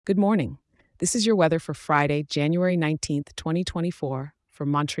Good morning. This is your weather for Friday, January 19th, 2024,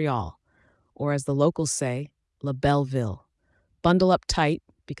 from Montreal, or as the locals say, La Belleville. Bundle up tight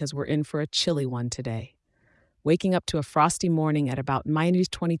because we're in for a chilly one today. Waking up to a frosty morning at about minus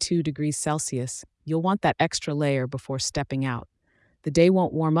 22 degrees Celsius, you'll want that extra layer before stepping out. The day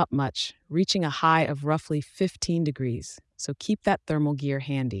won't warm up much, reaching a high of roughly 15 degrees, so keep that thermal gear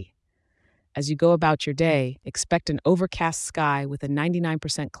handy. As you go about your day, expect an overcast sky with a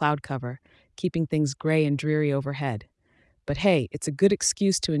 99% cloud cover, keeping things gray and dreary overhead. But hey, it's a good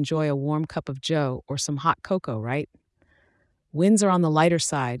excuse to enjoy a warm cup of joe or some hot cocoa, right? Winds are on the lighter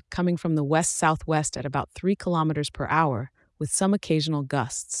side, coming from the west-southwest at about 3 kilometers per hour, with some occasional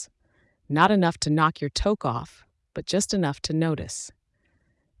gusts. Not enough to knock your toque off, but just enough to notice.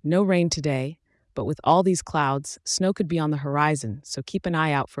 No rain today, but with all these clouds, snow could be on the horizon, so keep an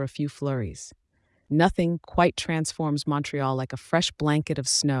eye out for a few flurries. Nothing quite transforms Montreal like a fresh blanket of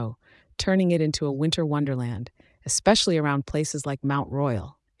snow, turning it into a winter wonderland, especially around places like Mount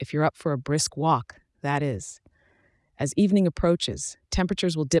Royal, if you're up for a brisk walk, that is. As evening approaches,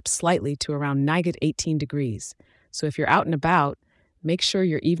 temperatures will dip slightly to around negative 18 degrees, so if you're out and about, make sure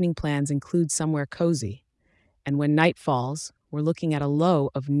your evening plans include somewhere cozy. And when night falls, we're looking at a low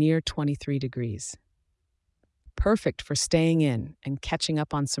of near 23 degrees. Perfect for staying in and catching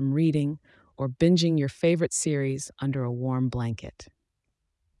up on some reading or binging your favorite series under a warm blanket.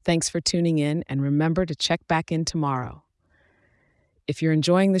 Thanks for tuning in, and remember to check back in tomorrow. If you're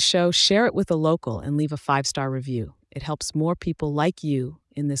enjoying the show, share it with a local and leave a 5-star review. It helps more people like you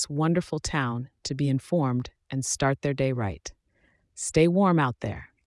in this wonderful town to be informed and start their day right. Stay warm out there.